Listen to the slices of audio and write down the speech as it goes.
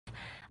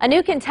A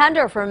new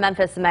contender for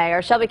Memphis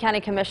mayor, Shelby County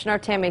Commissioner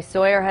Tami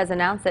Sawyer, has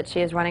announced that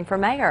she is running for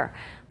mayor.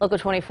 Local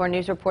 24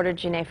 News reporter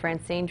Janae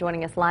Francine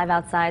joining us live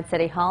outside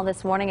City Hall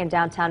this morning in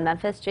downtown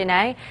Memphis.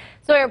 Janae,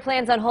 Sawyer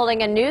plans on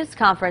holding a news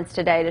conference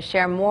today to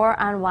share more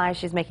on why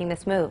she's making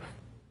this move.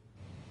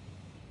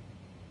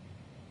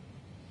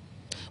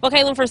 Well,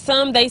 Caitlin, for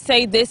some, they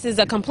say this is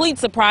a complete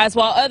surprise,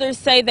 while others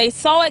say they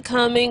saw it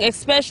coming,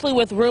 especially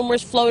with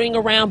rumors floating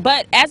around.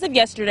 But as of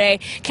yesterday,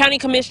 County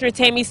Commissioner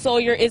Tami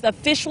Sawyer is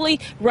officially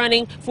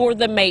running for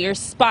the mayor's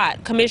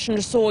spot.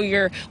 Commissioner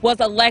Sawyer was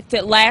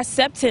elected last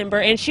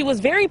September, and she was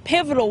very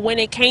pivotal when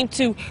it came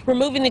to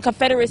removing the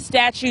Confederate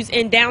statues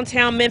in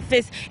downtown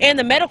Memphis and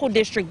the medical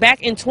district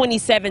back in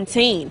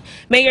 2017.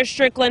 Mayor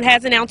Strickland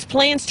has announced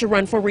plans to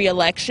run for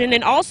re-election,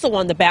 and also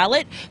on the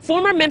ballot,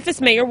 former Memphis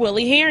Mayor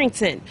Willie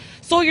Harrington.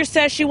 Sawyer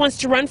says she wants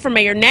to run for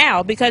mayor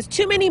now because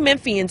too many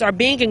Memphians are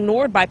being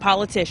ignored by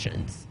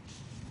politicians.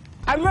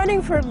 I'm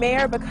running for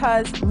mayor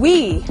because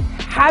we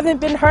haven't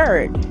been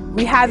heard.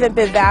 We haven't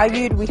been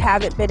valued. We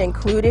haven't been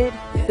included.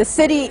 The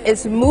city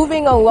is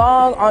moving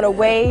along on a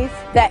wave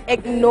that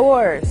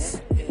ignores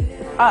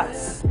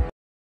us.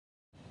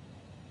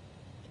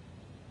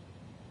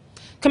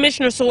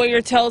 Commissioner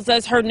Sawyer tells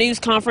us her news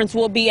conference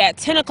will be at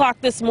 10 o'clock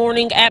this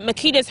morning at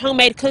Makita's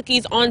Homemade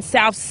Cookies on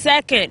South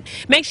 2nd.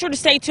 Make sure to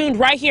stay tuned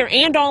right here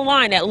and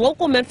online at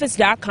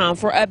localmemphis.com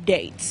for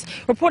updates.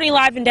 Reporting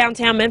live in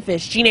downtown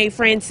Memphis, Janae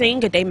Francine,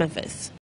 Good Day Memphis.